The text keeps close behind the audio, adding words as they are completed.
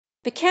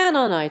The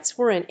Canaanites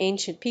were an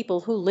ancient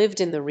people who lived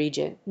in the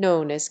region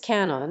known as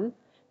Canaan,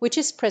 which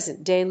is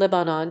present-day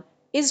Lebanon,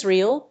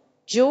 Israel,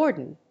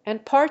 Jordan,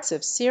 and parts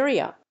of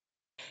Syria.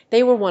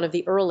 They were one of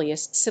the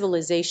earliest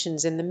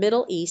civilizations in the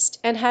Middle East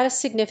and had a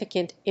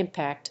significant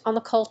impact on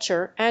the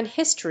culture and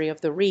history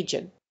of the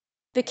region.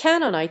 The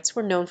Canaanites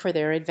were known for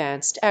their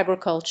advanced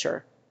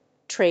agriculture,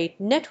 trade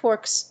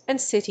networks, and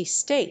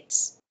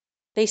city-states.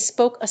 They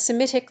spoke a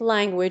Semitic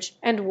language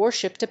and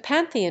worshipped a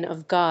pantheon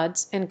of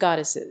gods and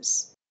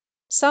goddesses.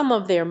 Some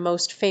of their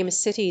most famous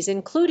cities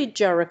included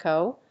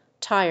Jericho,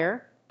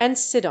 Tyre, and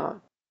Sidon.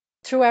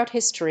 Throughout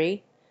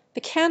history, the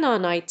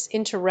Canaanites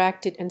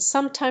interacted and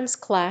sometimes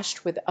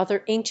clashed with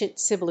other ancient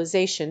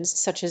civilizations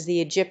such as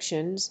the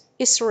Egyptians,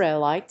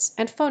 Israelites,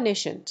 and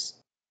Phoenicians.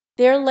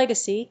 Their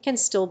legacy can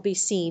still be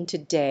seen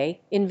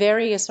today in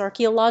various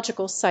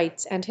archaeological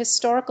sites and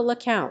historical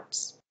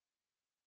accounts.